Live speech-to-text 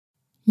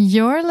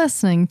You're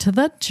listening to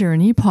the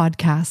Journey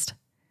Podcast.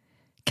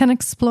 Can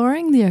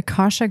exploring the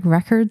Akashic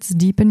records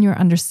deepen your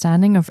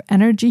understanding of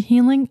energy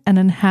healing and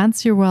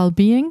enhance your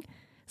well-being?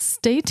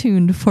 Stay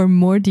tuned for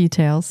more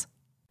details.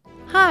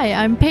 Hi,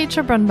 I'm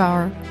Petra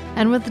Brunbauer,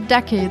 and with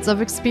decades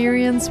of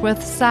experience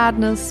with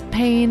sadness,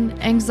 pain,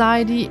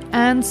 anxiety,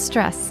 and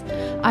stress,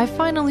 I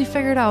finally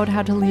figured out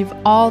how to leave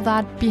all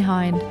that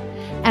behind.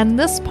 And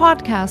this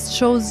podcast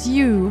shows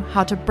you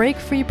how to break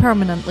free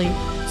permanently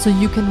so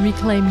you can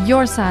reclaim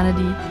your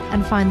sanity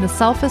and find the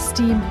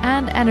self-esteem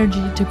and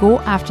energy to go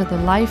after the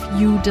life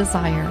you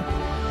desire.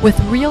 With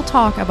real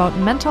talk about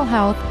mental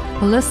health,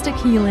 holistic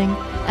healing,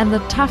 and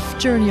the tough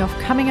journey of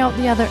coming out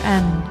the other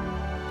end.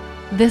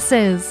 This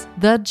is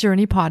the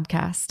Journey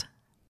Podcast.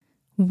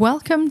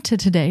 Welcome to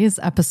today's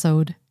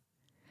episode.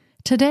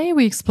 Today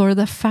we explore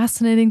the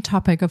fascinating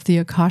topic of the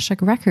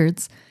Akashic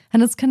records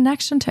and its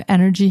connection to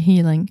energy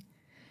healing.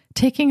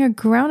 Taking a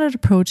grounded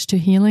approach to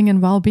healing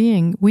and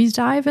well-being, we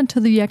dive into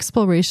the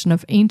exploration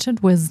of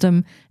ancient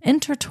wisdom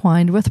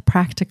intertwined with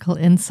practical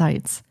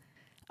insights.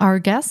 Our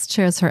guest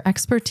shares her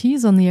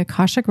expertise on the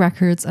Akashic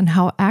records and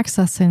how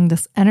accessing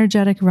this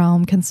energetic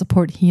realm can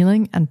support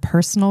healing and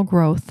personal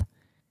growth.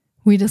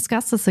 We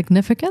discuss the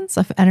significance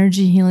of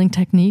energy healing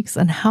techniques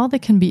and how they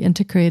can be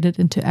integrated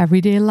into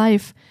everyday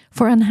life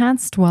for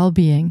enhanced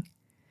well-being.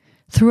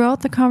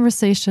 Throughout the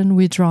conversation,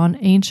 we draw on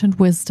ancient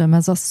wisdom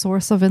as a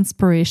source of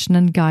inspiration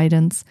and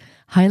guidance,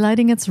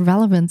 highlighting its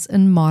relevance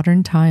in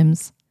modern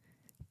times.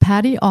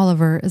 Patty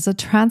Oliver is a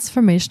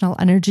transformational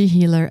energy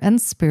healer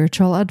and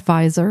spiritual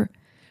advisor.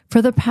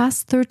 For the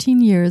past 13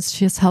 years,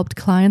 she has helped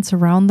clients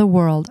around the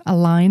world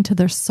align to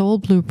their soul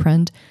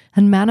blueprint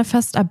and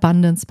manifest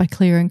abundance by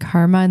clearing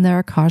karma in their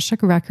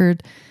Akashic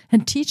record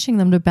and teaching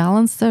them to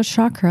balance their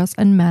chakras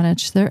and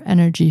manage their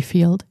energy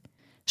field.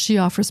 She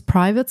offers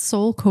private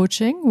soul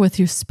coaching with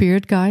your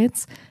spirit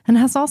guides and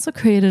has also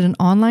created an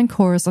online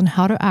course on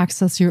how to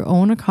access your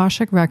own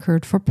Akashic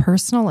record for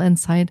personal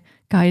insight,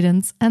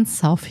 guidance, and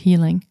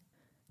self-healing.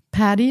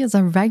 Patty is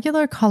a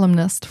regular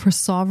columnist for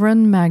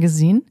Sovereign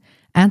magazine,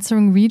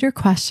 answering reader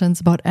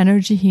questions about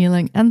energy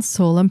healing and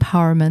soul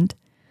empowerment.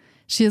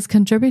 She has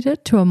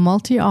contributed to a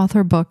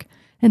multi-author book,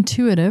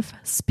 Intuitive,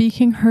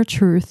 Speaking Her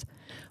Truth,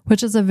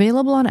 which is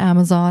available on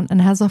Amazon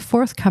and has a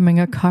forthcoming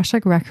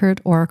Akashic Record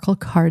Oracle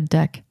card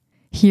deck.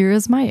 Here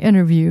is my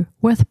interview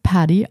with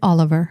Patty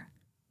Oliver.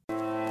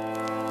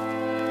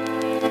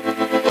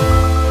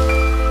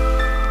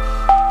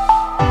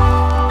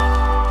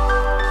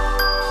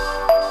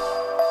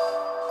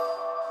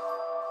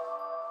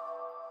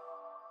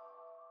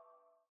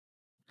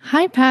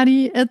 Hi,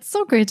 Patty. It's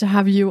so great to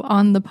have you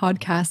on the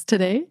podcast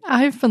today.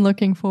 I've been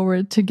looking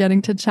forward to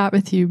getting to chat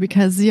with you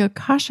because the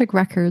Akashic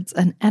records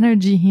and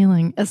energy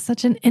healing is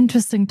such an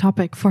interesting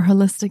topic for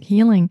holistic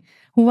healing.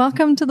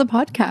 Welcome to the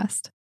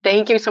podcast.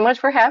 Thank you so much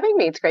for having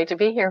me. It's great to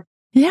be here.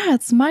 Yeah,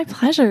 it's my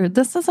pleasure.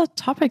 This is a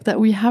topic that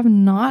we have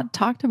not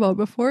talked about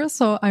before,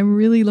 so I'm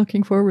really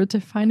looking forward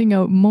to finding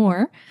out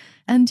more.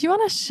 And do you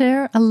want to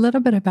share a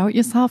little bit about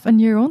yourself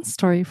and your own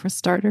story for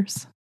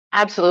starters?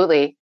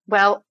 Absolutely.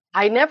 Well,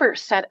 I never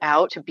set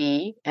out to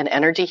be an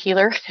energy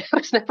healer. It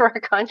was never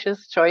a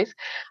conscious choice,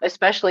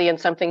 especially in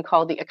something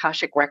called the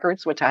Akashic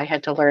records, which I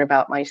had to learn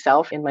about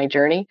myself in my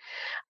journey.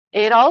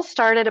 It all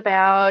started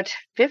about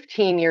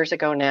 15 years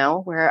ago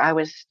now, where I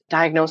was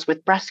diagnosed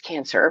with breast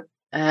cancer,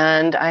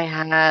 and I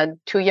had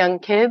 2 young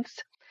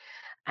kids,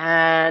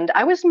 and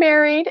I was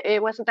married.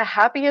 It wasn't the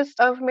happiest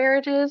of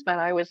marriages, but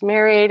I was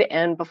married,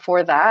 and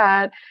before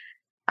that,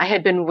 I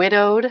had been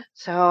widowed,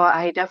 so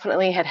I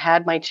definitely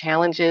had my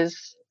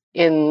challenges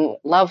in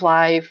love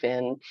life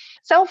and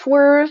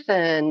self-worth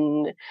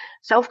and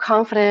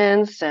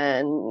self-confidence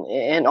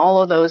and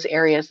all of those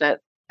areas that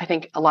I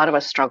think a lot of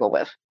us struggle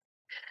with.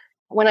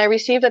 When I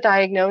received the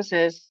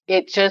diagnosis,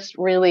 it just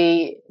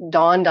really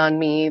dawned on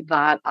me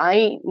that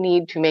I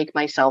need to make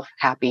myself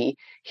happy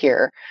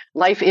here.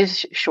 Life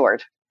is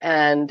short,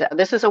 and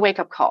this is a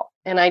wake-up call.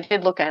 And I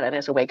did look at it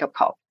as a wake-up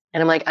call. And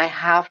I'm like, I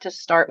have to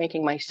start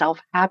making myself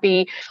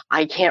happy.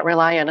 I can't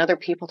rely on other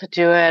people to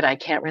do it. I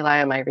can't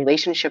rely on my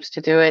relationships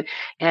to do it.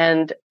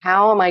 And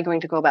how am I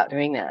going to go about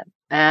doing that?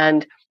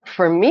 And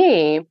for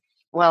me,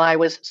 while I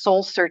was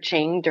soul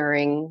searching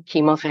during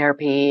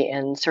chemotherapy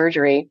and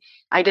surgery,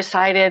 I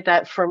decided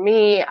that for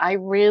me, I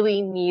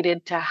really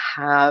needed to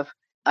have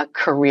a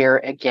career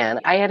again.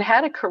 I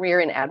had a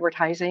career in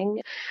advertising,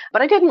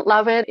 but I didn't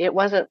love it. It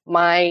wasn't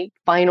my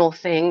final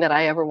thing that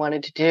I ever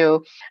wanted to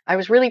do. I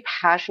was really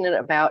passionate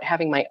about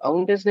having my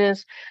own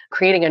business,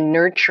 creating a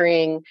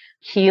nurturing,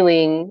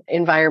 healing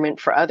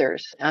environment for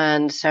others.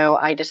 And so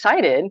I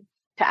decided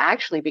to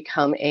actually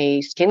become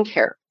a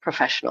skincare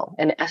professional,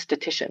 an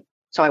esthetician.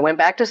 So I went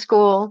back to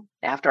school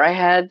after I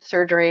had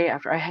surgery,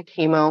 after I had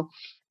chemo,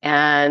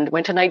 and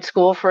went to night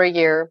school for a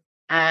year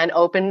and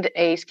opened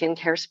a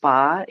skincare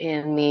spa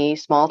in the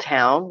small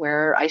town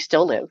where I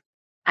still live.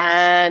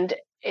 And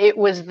it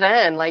was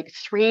then like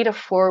 3 to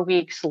 4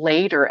 weeks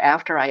later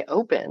after I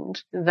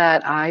opened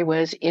that I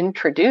was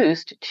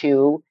introduced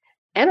to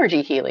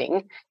energy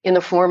healing in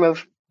the form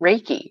of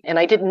Reiki. And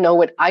I didn't know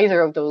what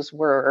either of those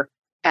were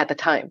at the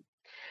time.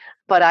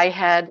 But I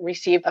had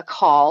received a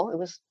call. It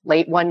was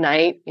late one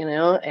night,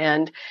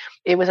 and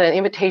it was an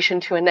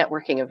invitation to a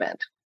networking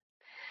event.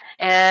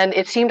 And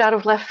it seemed out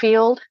of left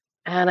field.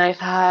 And I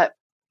thought,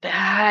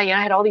 I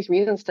had all these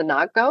reasons to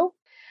not go.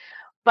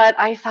 But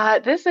I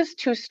thought, this is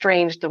too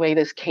strange the way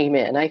this came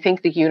in. I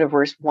think the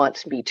universe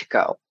wants me to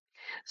go.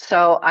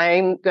 So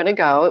I'm going to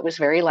go. It was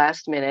very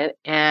last minute.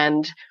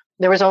 And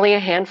there was only a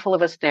handful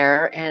of us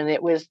there. And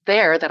it was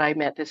there that I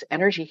met this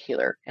energy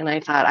healer. And I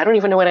thought, I don't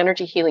even know what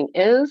energy healing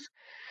is.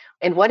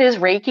 And what is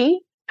Reiki?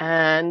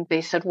 And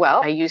they said,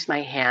 well, I use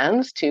my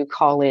hands to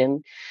call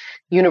in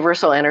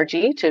universal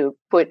energy to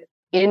put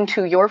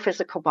into your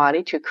physical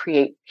body to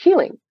create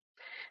healing.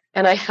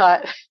 And I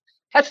thought,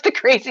 that's the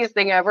craziest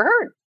thing I ever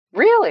heard.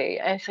 Really?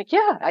 And I said,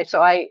 yeah.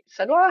 So I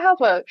said, well, I'll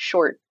have a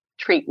short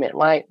treatment.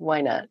 Why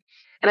not?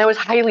 And I was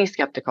highly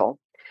skeptical.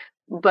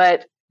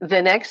 But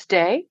the next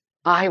day,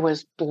 I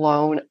was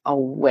blown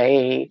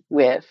away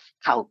with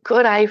how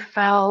good I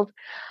felt.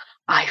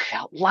 I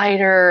felt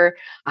lighter.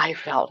 I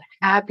felt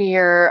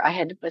happier.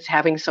 Was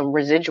having some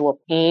residual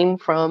pain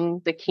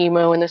from the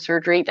chemo and the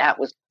surgery. That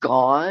was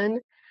gone.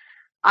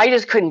 I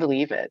just couldn't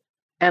believe it.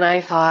 And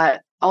I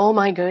thought, oh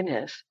my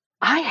goodness,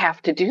 I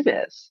have to do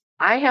this.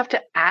 I have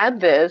to add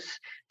this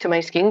to my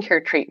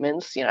skincare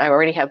treatments. I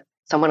already have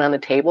someone on the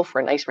table for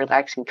a nice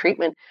relaxing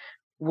treatment.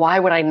 Why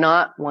would I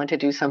not want to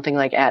do something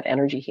like add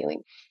energy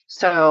healing?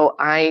 So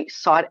I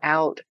sought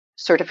out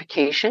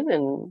certification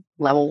in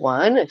level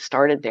 1. It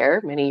started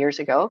there many years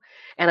ago.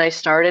 And I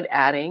started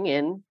adding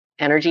in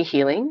energy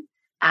healing.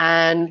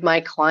 And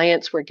my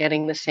clients were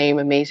getting the same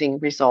amazing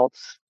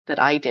results that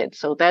I did.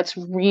 So that's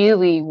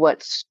really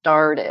what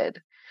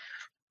started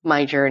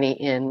my journey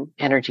in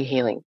energy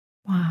healing.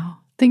 Wow.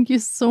 Thank you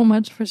so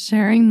much for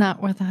sharing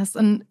that with us.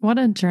 And what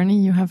a journey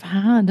you have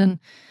had, and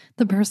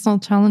the personal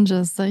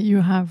challenges that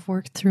you have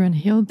worked through and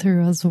healed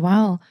through as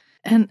well.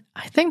 And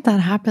I think that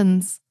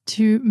happens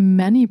to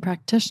many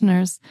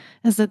practitioners,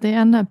 is that they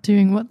end up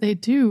doing what they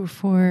do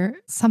for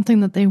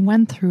something that they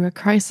went through, a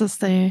crisis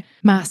they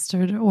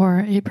mastered,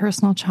 or a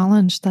personal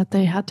challenge that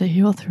they had to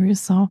heal through.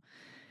 So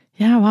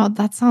yeah, wow,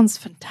 that sounds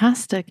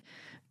fantastic.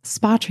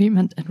 Spa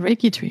treatment and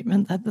Reiki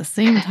treatment at the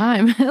same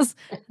time is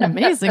an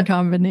amazing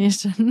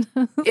combination.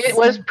 It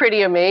was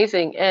pretty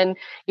amazing. And,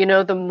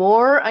 the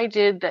more I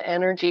did the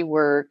energy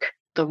work,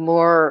 the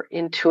more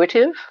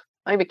intuitive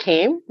I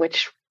became,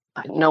 which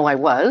I know I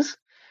was.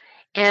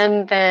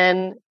 And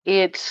then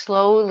it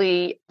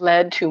slowly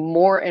led to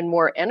more and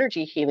more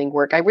energy healing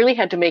work. I really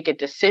had to make a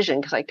decision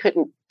because I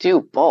couldn't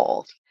do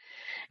both.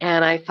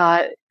 And I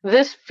thought,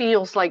 this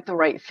feels like the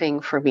right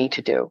thing for me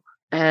to do.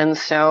 And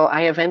so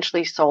I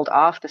eventually sold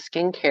off the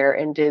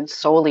skincare and did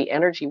solely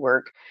energy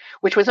work,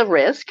 which was a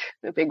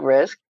big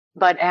risk.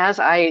 But as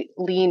I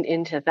leaned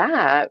into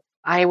that,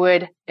 I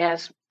would,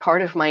 as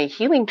part of my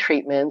healing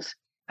treatments,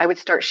 I would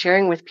start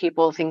sharing with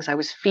people things I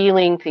was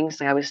feeling, things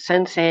that I was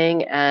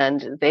sensing,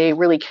 and they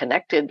really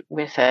connected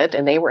with it.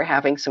 And they were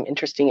having some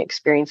interesting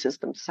experiences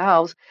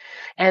themselves.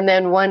 And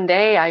then one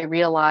day I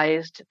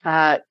realized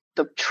that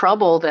the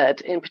trouble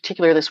that, in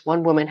particular, this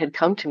one woman had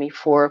come to me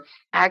for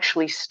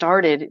actually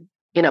started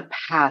in a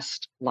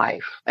past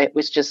life. It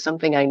was just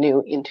something I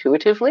knew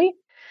intuitively,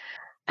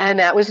 and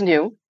that was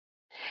new.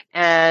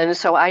 And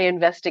so I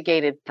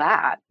investigated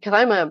that because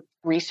I'm a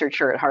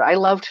researcher at heart. I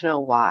love to know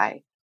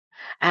why.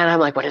 And I'm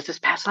like, what is this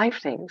past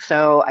life thing?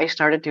 So I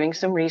started doing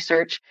some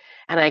research,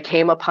 and I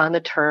came upon the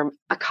term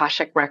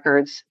Akashic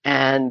records,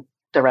 and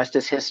the rest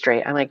is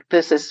history. I'm like,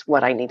 this is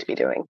what I need to be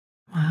doing.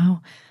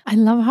 Wow. I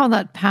love how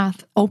that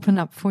path opened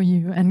up for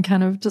you and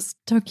kind of just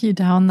took you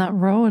down that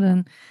road,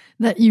 and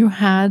that you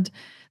had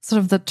sort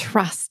of the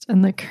trust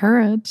and the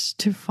courage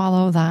to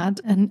follow that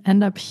and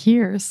end up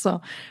here.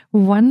 So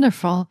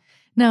wonderful.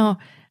 Now,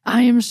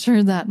 I am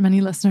sure that many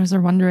listeners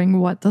are wondering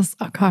what this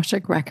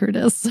Akashic record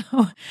is. So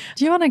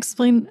do you want to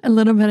explain a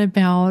little bit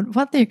about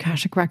what the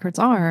Akashic records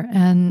are,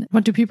 and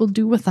what do people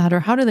do with that,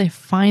 or how do they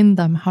find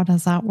them? How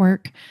does that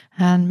work?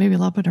 And maybe a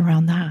little bit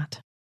around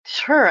that.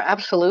 Sure,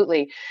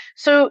 absolutely.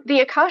 So the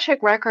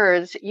Akashic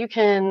records, you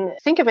can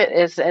think of it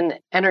as an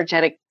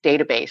energetic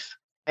database.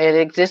 It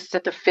exists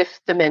at the 5th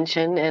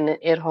dimension, and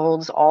it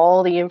holds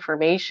all the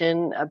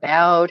information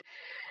about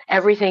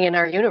everything in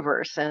our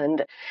universe.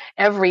 And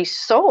every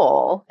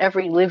soul,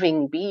 every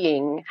living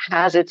being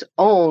has its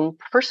own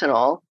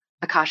personal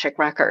Akashic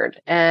record.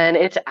 And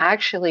it's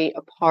actually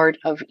a part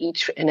of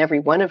each and every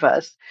one of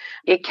us.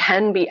 It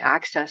can be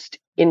accessed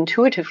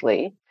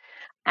intuitively,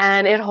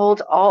 and it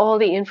holds all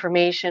the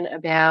information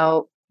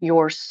about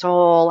your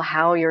soul,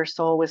 how your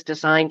soul was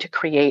designed to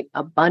create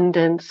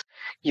abundance,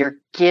 your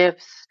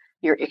gifts,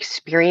 your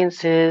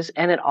experiences,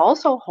 and it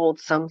also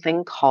holds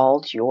something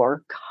called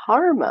your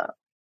karma.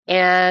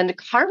 And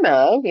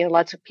karma,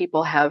 lots of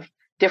people have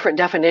different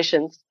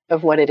definitions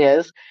of what it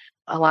is.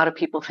 A lot of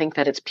people think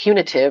that it's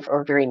punitive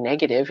or very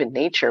negative in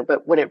nature,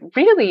 but what it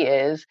really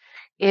is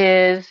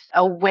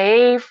a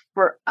way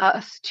for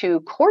us to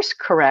course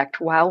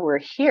correct while we're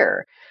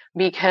here.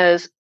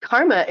 Because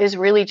Karma is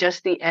really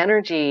just the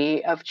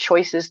energy of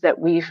choices that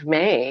we've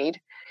made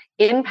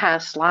in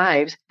past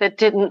lives that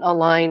didn't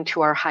align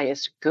to our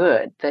highest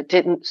good, that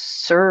didn't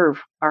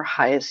serve our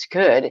highest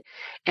good,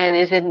 and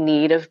is in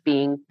need of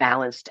being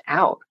balanced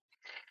out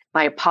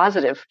by a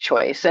positive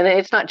choice. And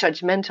it's not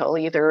judgmental,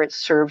 either it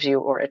serves you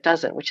or it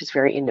doesn't, which is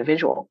very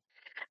individual.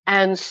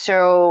 And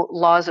so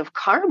laws of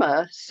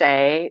karma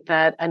say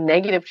that a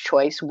negative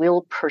choice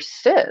will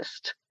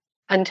persist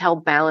until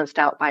balanced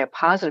out by a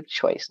positive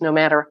choice, no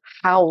matter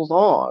how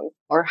long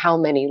or how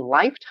many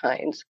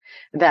lifetimes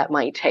that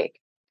might take.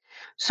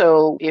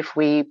 So if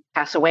we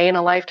pass away in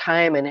a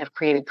lifetime and have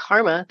created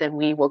karma, then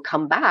we will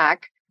come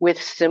back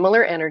with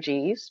similar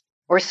energies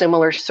or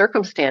similar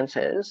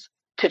circumstances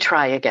to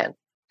try again.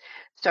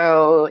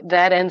 So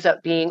that ends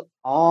up being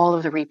all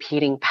of the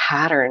repeating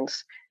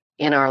patterns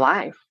in our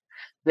life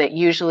that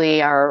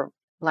usually are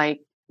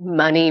like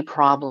money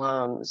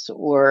problems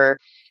or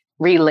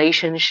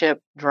relationship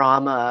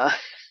drama,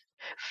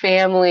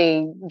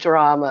 family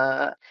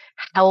drama,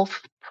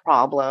 health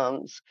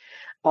problems.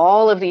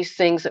 All of these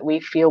things that we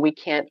feel we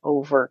can't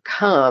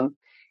overcome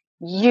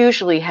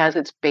usually has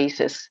its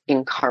basis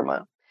in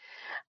karma.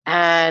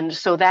 And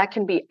so that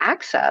can be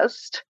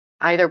accessed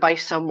either by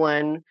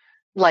someone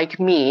like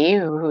me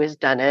who has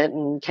done it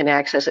and can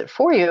access it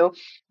for you,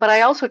 but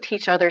I also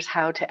teach others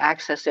how to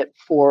access it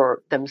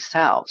for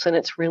themselves. And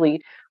it's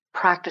really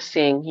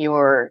practicing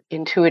your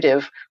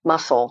intuitive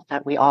muscle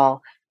that we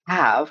all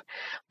have,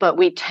 but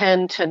we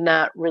tend to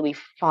not really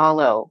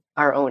follow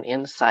our own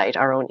insight,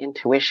 our own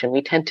intuition.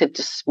 We tend to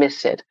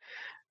dismiss it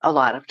a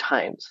lot of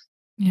times.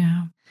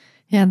 Yeah.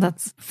 Yeah,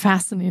 that's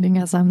fascinating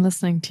as I'm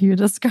listening to you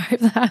describe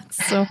that.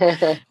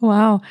 So,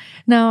 wow.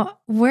 Now,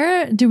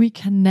 where do we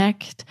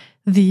connect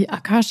the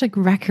Akashic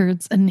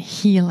records and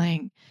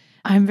healing?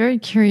 I'm very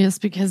curious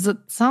because it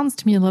sounds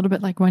to me a little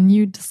bit like when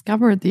you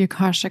discovered the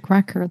Akashic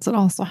records, it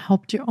also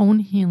helped your own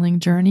healing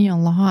journey a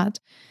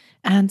lot.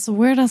 And so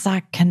where does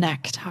that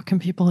connect? How can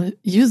people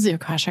use the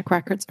Akashic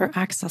records or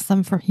access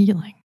them for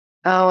healing?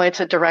 Oh, it's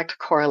a direct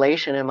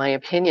correlation, in my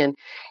opinion.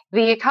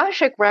 The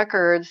Akashic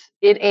records,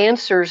 it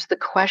answers the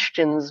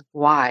questions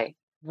why.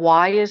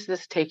 Why is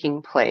this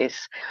taking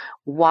place?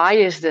 Why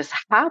is this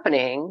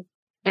happening?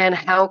 And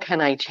how can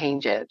I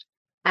change it?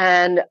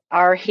 And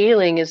our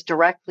healing is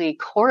directly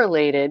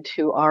correlated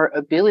to our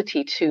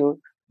ability to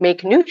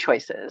make new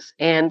choices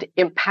and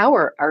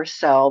empower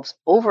ourselves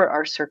over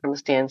our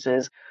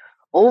circumstances,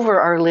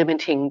 over our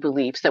limiting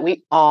beliefs that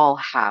we all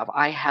have.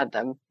 I had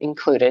them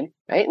included,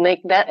 right?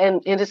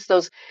 And it's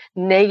those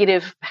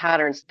negative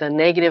patterns, the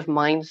negative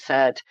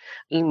mindset,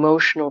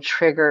 emotional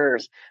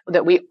triggers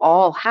that we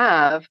all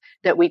have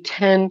that we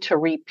tend to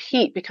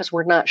repeat because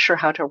we're not sure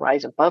how to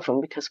rise above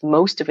them because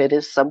most of it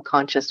is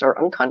subconscious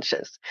or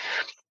unconscious.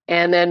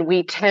 And then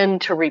we tend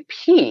to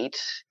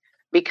repeat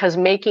because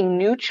making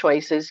new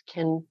choices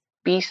can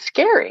be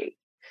scary.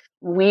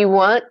 We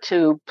want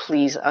to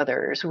please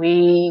others.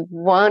 We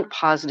want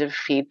positive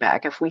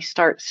feedback. If we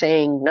start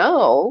saying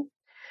no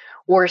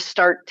or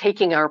start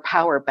taking our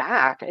power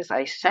back, as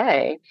I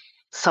say,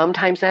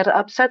 sometimes that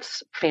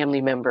upsets family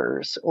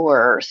members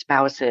or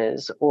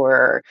spouses,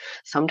 or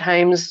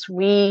sometimes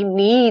we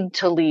need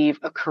to leave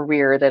a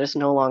career that is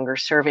no longer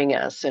serving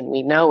us and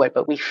we know it,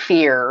 but we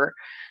fear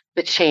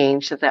the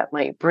change that that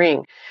might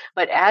bring.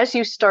 But as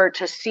you start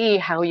to see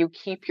how you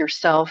keep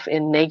yourself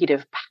in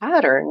negative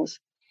patterns,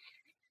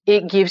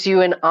 it gives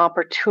you an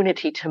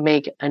opportunity to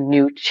make a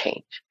new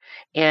change.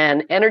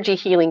 And energy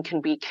healing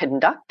can be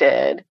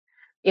conducted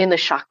in the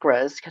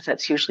chakras, because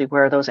that's usually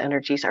where those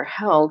energies are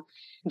held,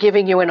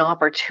 giving you an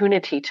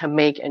opportunity to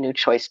make a new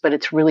choice. But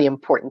it's really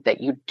important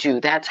that you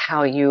do. That's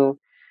how you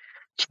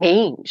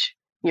change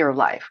your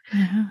life.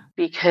 Yeah.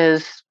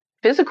 Because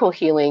physical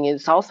healing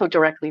is also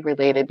directly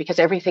related because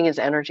everything is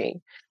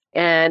energy.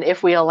 And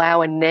if we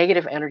allow a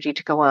negative energy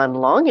to go on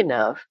long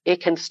enough,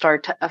 it can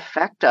start to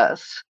affect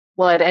us.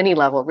 Well, at any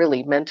level,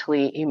 really,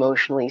 mentally,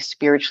 emotionally,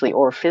 spiritually,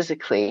 or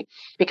physically,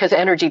 because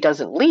energy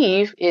doesn't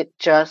leave, it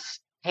just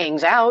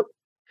hangs out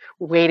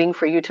waiting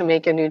for you to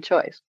make a new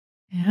choice.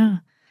 Yeah.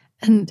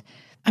 And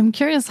I'm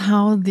curious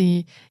how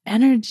the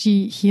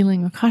energy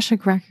healing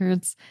Akashic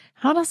records,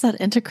 how does that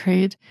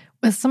integrate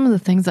with some of the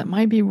things that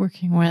might be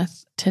working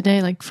with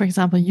today? Like, for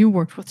example, you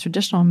worked with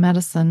traditional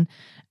medicine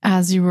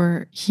as you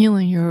were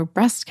healing your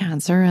breast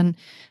cancer. And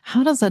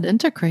how does that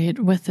integrate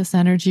with this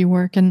energy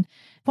work? And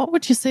what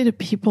would you say to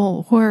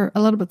people who are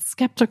a little bit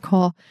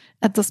skeptical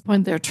at this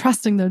point? They're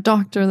trusting their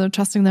doctor, they're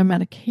trusting their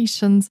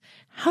medications.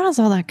 How does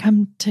all that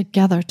come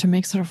together to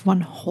make sort of one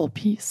whole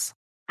piece?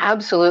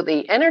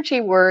 Absolutely.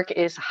 Energy work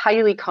is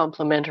highly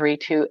complementary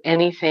to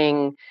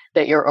anything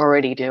that you're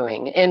already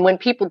doing. And when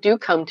people do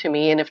come to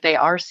me, and if they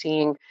are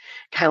seeing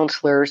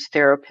counselors,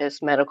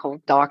 therapists,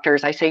 medical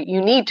doctors, I say, you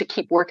need to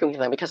keep working with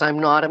them because I'm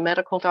not a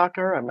medical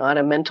doctor. I'm not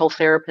a mental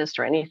therapist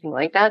or anything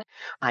like that.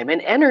 I'm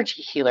an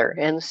energy healer.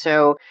 And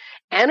so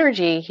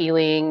Energy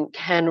healing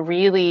can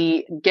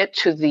really get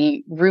to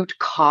the root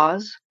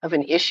cause of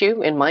an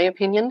issue, in my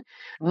opinion,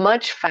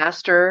 much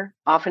faster,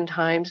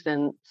 oftentimes,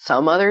 than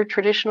some other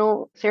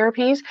traditional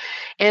therapies.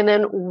 And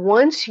then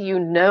once you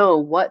know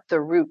what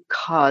the root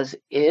cause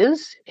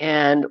is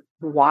and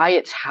why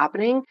it's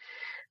happening,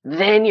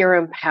 then you're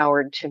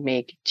empowered to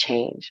make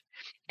change.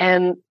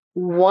 And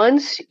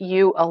once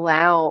you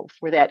allow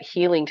for that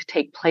healing to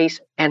take place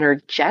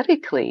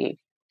energetically,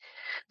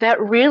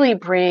 that really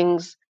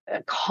brings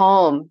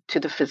calm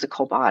to the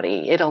physical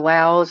body. It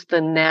allows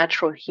the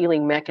natural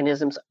healing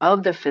mechanisms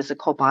of the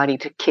physical body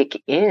to kick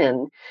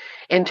in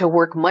and to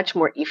work much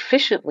more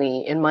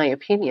efficiently, in my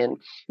opinion,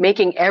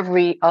 making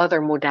every other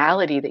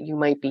modality that you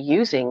might be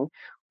using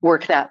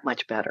work that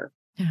much better.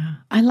 Yeah,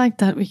 I like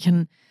that we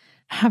can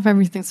have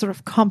everything sort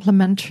of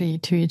complementary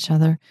to each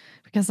other,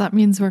 because that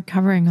means we're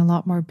covering a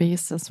lot more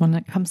bases when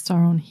it comes to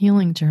our own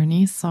healing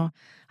journey. So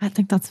I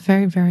think that's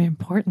very, very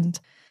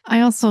important.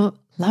 I also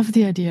love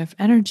the idea of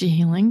energy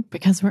healing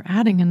because we're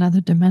adding another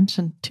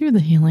dimension to the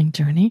healing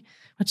journey,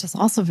 which is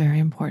also very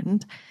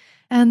important.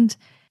 And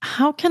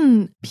how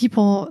can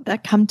people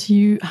that come to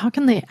you, how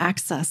can they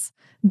access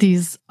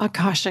these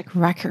Akashic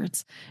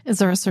records? Is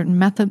there a certain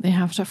method they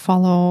have to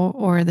follow,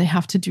 or they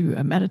have to do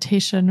a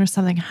meditation or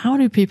something? How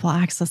do people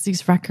access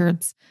these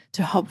records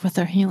to help with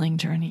their healing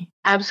journey?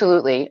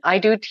 Absolutely. I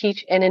do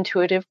teach an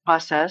intuitive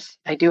process.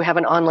 I do have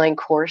an online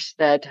course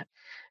that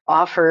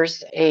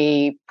offers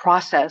a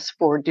process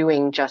for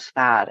doing just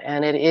that.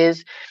 And it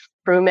is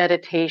through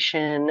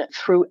meditation,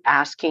 through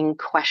asking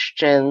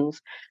questions.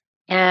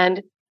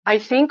 And I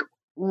think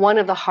one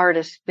of the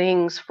hardest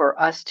things for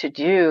us to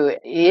do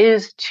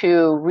is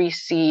to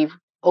receive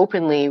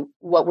openly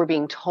what we're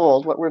being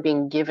told, what we're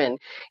being given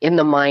in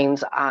the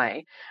mind's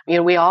eye.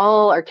 We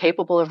all are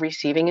capable of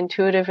receiving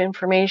intuitive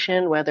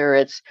information, whether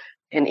it's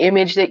an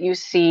image that you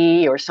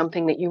see or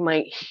something that you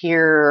might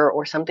hear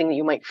or something that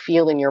you might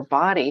feel in your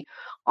body.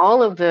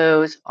 All of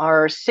those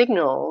are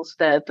signals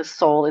that the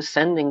soul is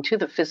sending to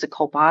the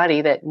physical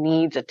body that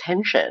needs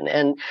attention.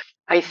 And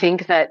I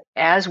think that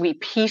as we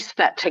piece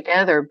that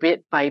together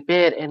bit by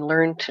bit and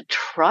learn to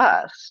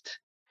trust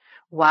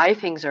why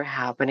things are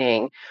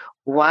happening,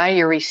 why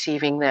you're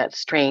receiving that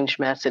strange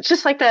message,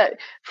 just like that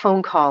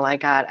phone call I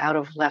got out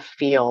of left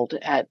field.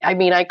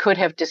 I could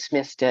have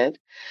dismissed it.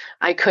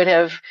 I could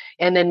have,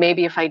 and then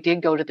maybe if I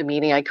did go to the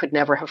meeting, I could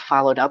never have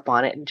followed up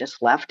on it and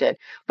just left it.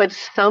 But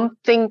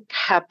something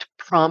kept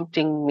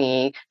prompting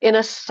me in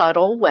a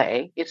subtle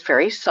way. It's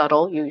very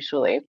subtle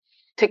usually,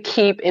 to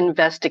keep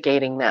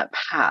investigating that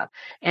path.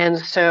 And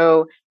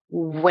so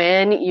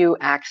when you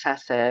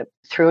access it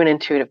through an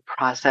intuitive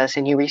process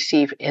and you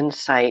receive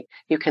insight,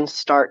 you can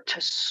start to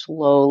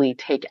slowly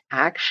take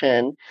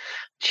action,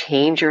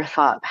 change your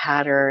thought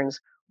patterns,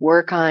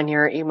 work on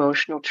your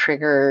emotional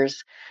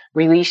triggers,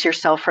 release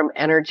yourself from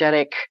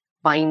energetic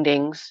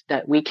bindings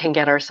that we can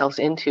get ourselves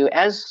into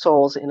as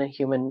souls in a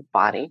human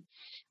body,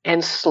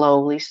 and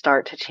slowly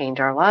start to change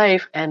our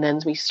life. And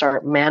then we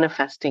start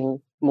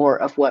manifesting more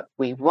of what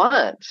we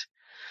want,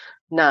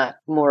 not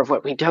more of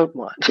what we don't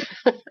want.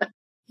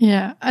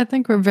 Yeah, I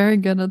think we're very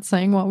good at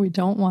saying what we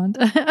don't want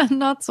and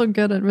not so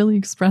good at really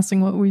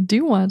expressing what we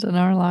do want in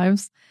our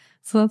lives.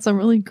 So that's a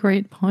really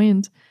great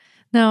point.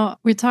 Now,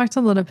 we talked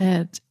a little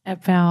bit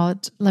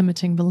about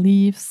limiting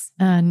beliefs,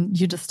 and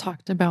you just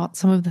talked about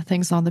some of the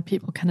things other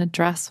people can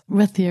address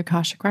with the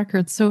Akashic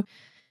Records. So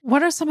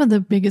what are some of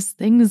the biggest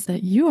things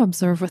that you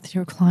observe with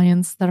your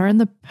clients that are in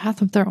the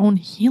path of their own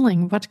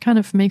healing? What kind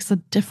of makes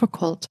it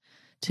difficult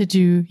to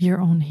do your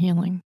own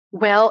healing?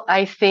 Well,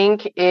 I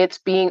think it's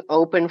being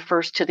open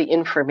first to the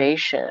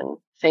information,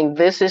 saying,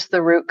 this is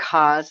the root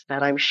cause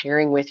that I'm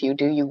sharing with you.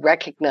 Do you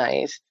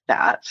recognize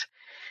that?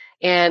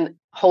 And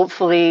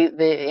hopefully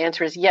the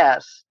answer is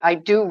yes. I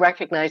do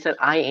recognize that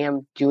I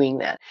am doing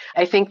that.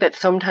 I think that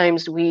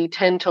sometimes we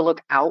tend to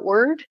look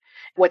outward,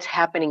 what's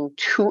happening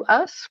to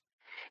us.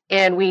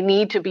 And we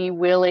need to be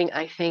willing,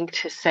 I think,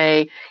 to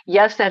say,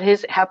 yes, that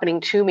is happening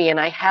to me. And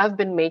I have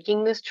been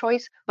making this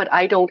choice, but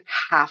I don't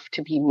have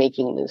to be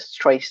making this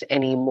choice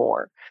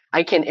anymore.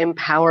 I can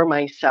empower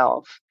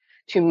myself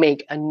to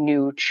make a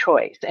new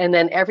choice. And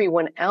then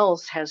everyone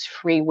else has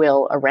free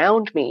will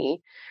around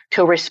me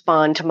to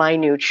respond to my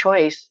new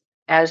choice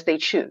as they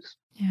choose.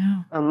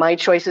 Yeah. My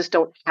choices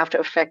don't have to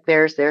affect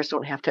theirs. Theirs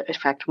don't have to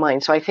affect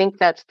mine. So I think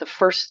that's the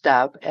first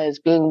step, as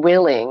being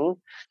willing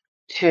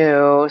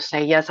to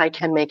say, yes, I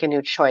can make a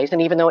new choice.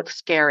 And even though it's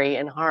scary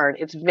and hard,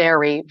 it's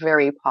very,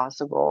 very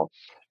possible.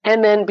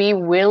 And then be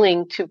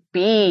willing to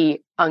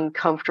be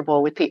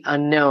uncomfortable with the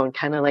unknown,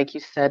 kind of like you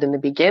said in the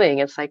beginning.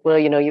 It's like, well,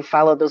 you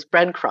followed those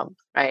breadcrumbs,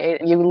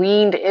 right? You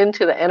leaned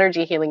into the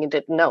energy healing and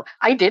didn't know.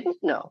 I didn't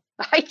know.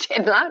 I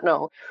did not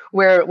know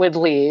where it would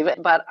lead,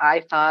 but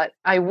I thought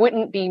I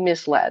wouldn't be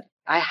misled.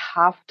 I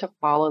have to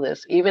follow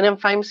this, even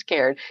if I'm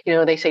scared.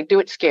 They say, do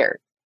it scared,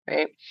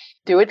 right?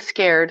 Do it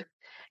scared.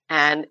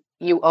 And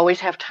you always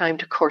have time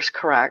to course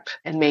correct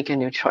and make a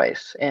new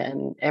choice.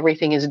 And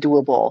everything is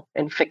doable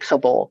and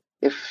fixable.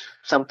 If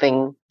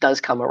something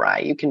does come awry,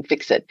 you can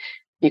fix it.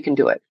 You can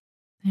do it.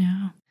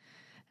 Yeah.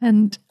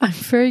 And I'm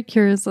very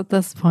curious at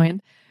this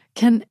point,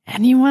 can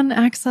anyone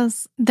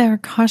access their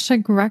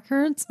Akashic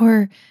records,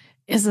 or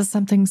is this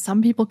something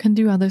some people can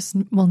do, others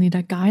will need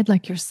a guide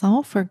like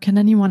yourself, or can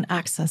anyone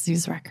access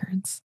these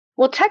records?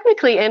 Well,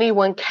 technically,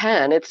 anyone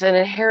can. It's an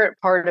inherent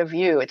part of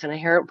you. It's an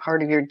inherent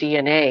part of your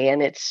DNA,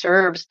 and it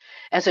serves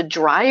as a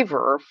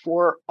driver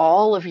for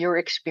all of your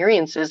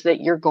experiences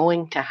that you're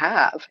going to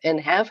have and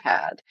have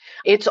had.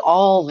 It's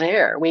all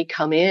there. We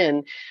come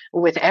in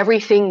with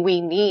everything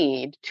we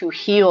need to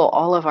heal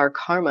all of our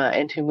karma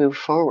and to move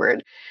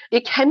forward.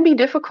 It can be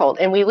difficult,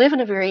 and we live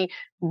in a very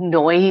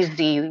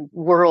noisy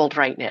world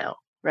right now.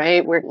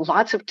 Right? Where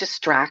lots of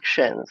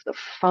distractions, the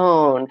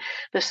phone,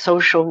 the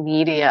social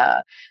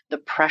media, the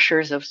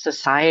pressures of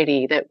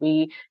society that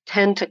we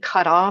tend to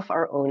cut off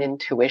our own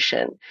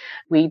intuition.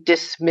 We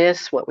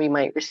dismiss what we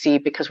might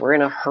receive because we're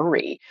in a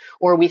hurry,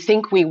 or we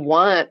think we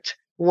want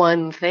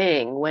one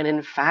thing when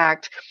in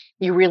fact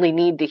you really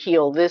need to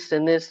heal this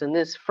and this and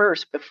this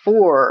first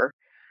before,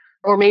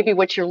 or maybe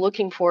what you're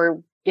looking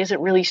for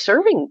isn't really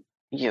serving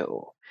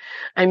you.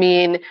 I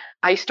mean,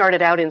 I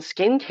started out in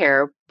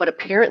skincare, but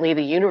apparently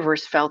the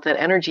universe felt that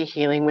energy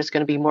healing was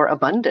going to be more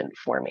abundant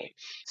for me.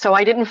 So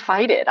I didn't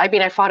fight it. I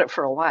mean, I fought it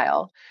for a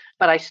while,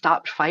 but I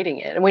stopped fighting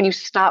it. And when you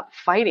stop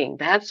fighting,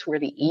 that's where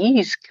the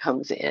ease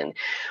comes in.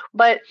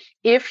 But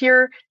if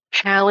you're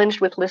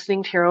challenged with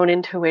listening to your own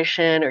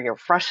intuition, or you're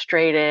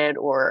frustrated,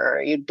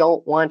 or you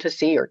don't want to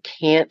see or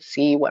can't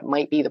see what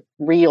might be the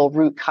real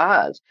root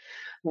cause,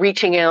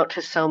 reaching out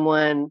to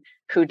someone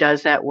who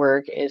does that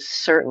work is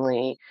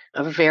certainly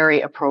a very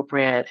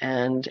appropriate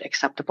and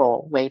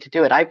acceptable way to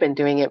do it. I've been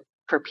doing it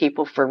for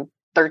people for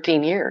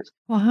 13 years.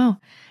 Wow.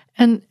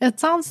 And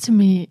it sounds to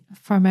me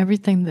from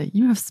everything that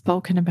you have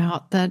spoken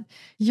about that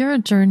your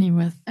journey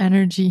with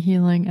energy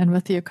healing and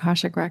with the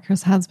Akashic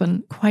Records has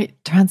been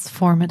quite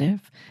transformative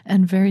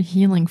and very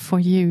healing for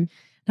you.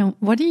 Now,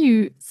 what do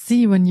you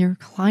see when your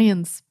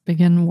clients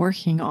begin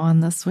working on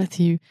this with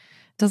you?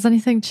 Does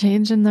anything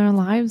change in their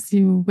lives?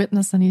 You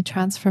witness any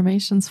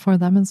transformations for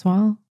them as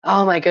well?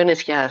 Oh my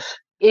goodness, yes.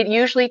 It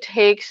usually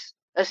takes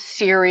a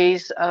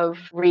series of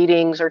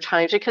readings or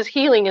times because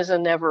healing is a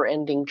never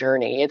ending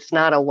journey. It's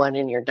not a one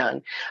and you're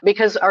done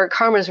because our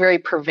karma is very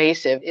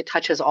pervasive. It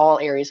touches all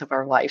areas of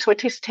our life. So it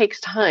just takes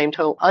time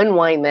to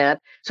unwind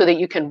that so that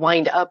you can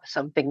wind up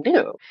something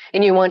new.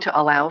 And you want to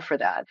allow for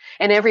that.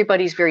 And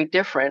everybody's very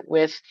different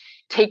with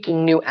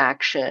taking new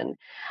action.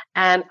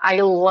 And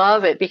I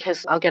love it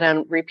because I'll get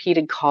on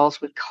repeated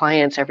calls with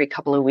clients every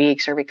couple of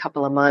weeks, every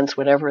couple of months,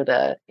 whatever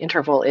the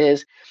interval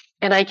is.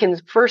 And I can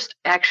first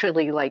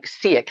actually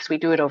see it because we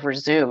do it over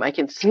Zoom. I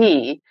can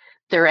see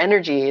their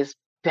energy is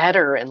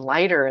better and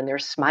lighter and they're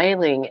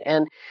smiling.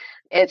 And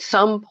at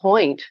some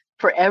point,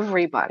 for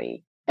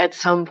everybody, at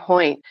some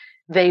point,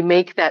 they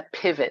make that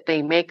pivot,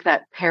 they make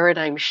that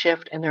paradigm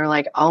shift, and they're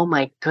like, oh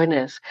my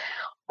goodness,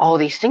 all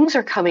these things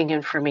are coming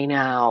in for me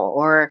now.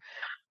 Or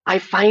I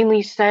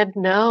finally said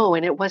no,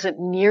 and it wasn't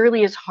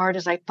nearly as hard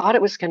as I thought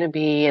it was going to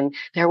be. And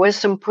there was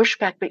some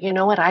pushback, but you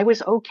know what? I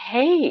was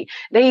okay.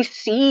 They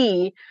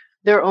see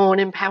their own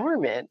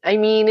empowerment. I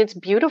mean, it's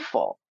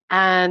beautiful.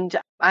 And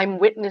I'm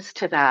witness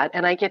to that.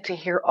 And I get to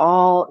hear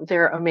all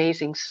their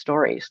amazing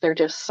stories. They're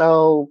just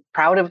so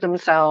proud of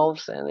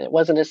themselves. And it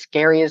wasn't as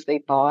scary as they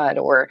thought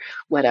or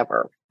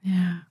whatever.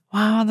 Yeah.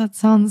 Wow, that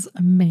sounds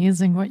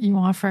amazing what you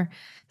offer.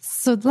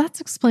 So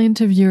let's explain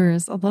to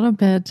viewers a little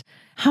bit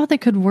how they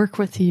could work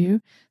with you.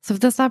 So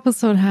if this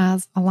episode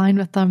has aligned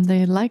with them,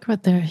 they like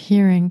what they're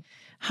hearing,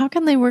 how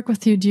can they work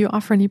with you? Do you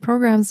offer any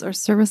programs or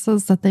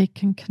services that they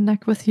can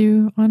connect with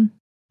you on?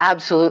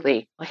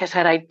 Absolutely. Like I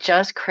said, I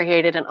just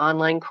created an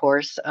online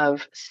course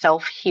of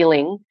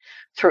self-healing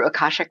through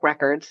Akashic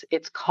Records.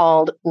 It's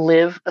called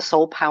Live a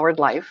Soul-Powered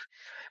Life.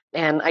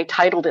 And I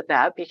titled it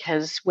that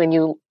because when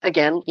you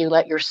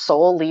let your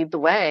soul lead the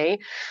way,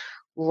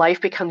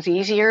 life becomes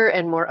easier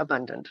and more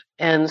abundant.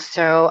 And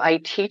so I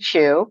teach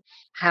you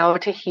how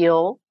to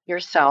heal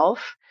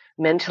yourself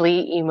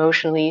mentally,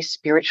 emotionally,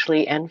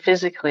 spiritually, and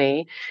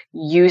physically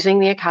using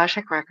the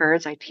Akashic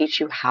Records. I teach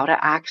you how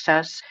to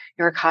access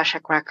your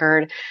Akashic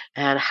Record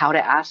and how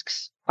to ask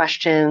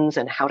questions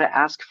and how to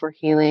ask for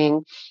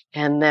healing,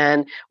 and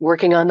then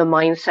working on the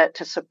mindset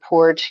to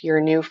support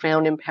your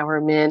newfound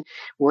empowerment,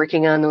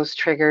 working on those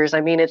triggers.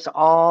 I mean, it's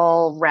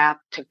all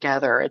wrapped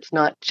together. It's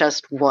not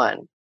just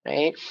one,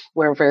 right?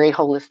 We're very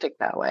holistic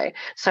that way.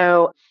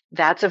 So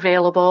that's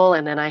available.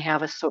 And then I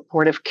have a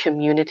supportive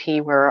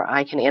community where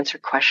I can answer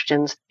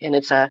questions, and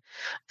it's a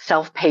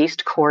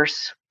self-paced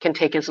course, can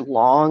take as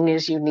long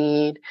as you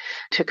need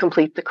to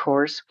complete the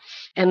course.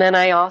 And then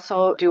I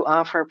also do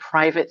offer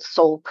private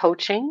soul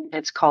coaching.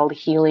 It's called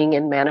Healing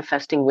and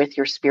Manifesting with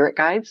Your Spirit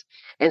Guides.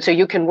 And so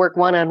you can work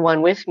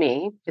one-on-one with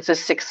me. It's a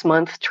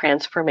 6-month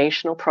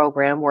transformational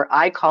program where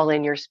I call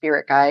in your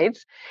spirit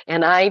guides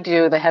and I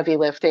do the heavy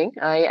lifting.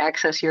 I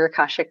access your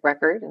Akashic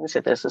Record and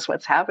say, this is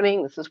what's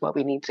happening. This is what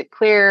we need to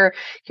clear.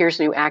 Here's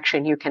new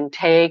action you can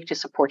take to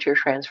support your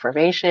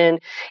transformation.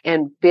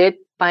 And bit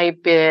by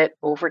bit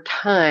over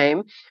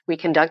time, we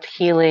conduct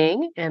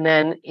healing. And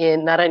then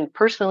not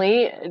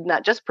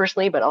just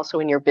personally, but also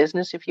in your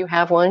business if you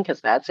have one,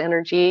 because that's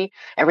energy.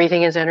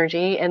 Everything is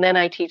energy. And then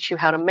I teach you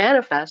how to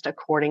manifest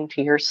according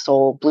to your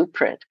soul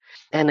blueprint.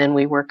 And then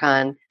we work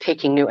on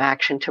taking new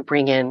action to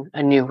bring in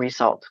a new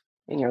result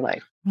in your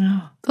life.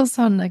 Wow, those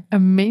sound like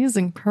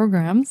amazing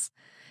programs.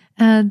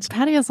 And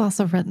Patty has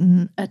also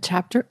written a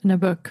chapter in a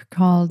book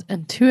called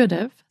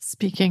Intuitive,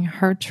 Speaking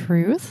Her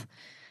Truth.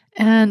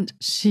 And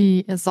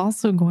she is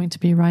also going to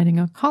be writing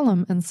a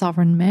column in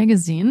Sovereign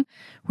Magazine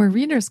where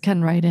readers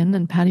can write in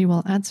and Patty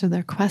will answer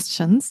their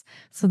questions.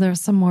 So there are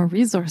some more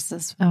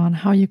resources on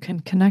how you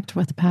can connect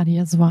with Patty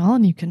as well.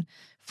 And you can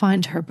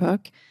find her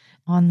book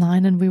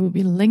online, and we will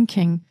be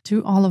linking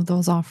to all of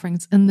those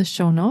offerings in the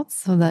show notes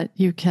so that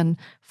you can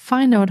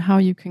find out how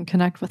you can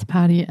connect with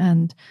Patty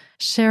and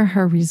share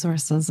her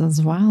resources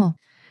as well.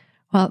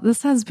 Well,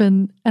 this has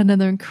been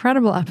another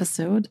incredible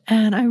episode,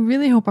 and I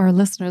really hope our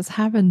listeners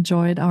have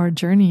enjoyed our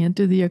journey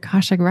into the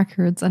Akashic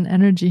Records and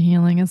energy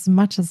healing as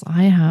much as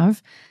I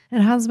have.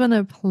 It has been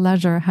a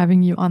pleasure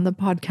having you on the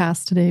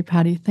podcast today,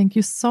 Patty. Thank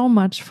you so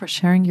much for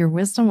sharing your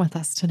wisdom with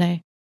us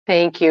today.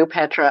 Thank you,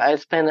 Petra.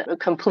 It's been a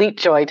complete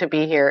joy to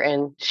be here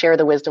and share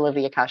the wisdom of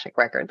the Akashic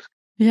Records.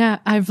 Yeah,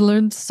 I've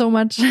learned so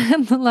much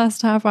in the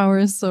last half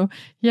hour. So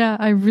yeah,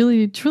 I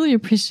really, truly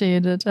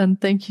appreciate it.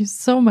 And thank you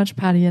so much,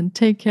 Patty, and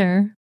take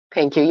care.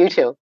 Thank you. You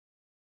too.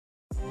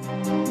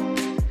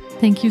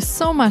 Thank you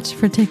so much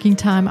for taking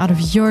time out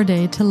of your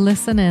day to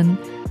listen in.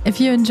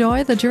 If you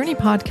enjoy the Journey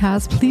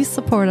podcast, please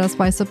support us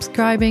by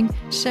subscribing,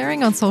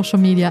 sharing on social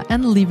media,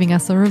 and leaving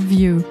us a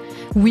review.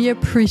 We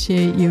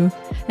appreciate you.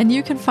 And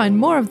you can find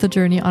more of The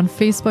Journey on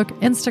Facebook,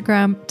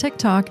 Instagram,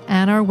 TikTok,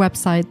 and our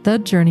website,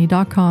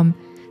 thejourney.com.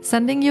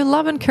 Sending you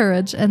love and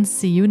courage, and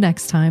see you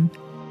next time.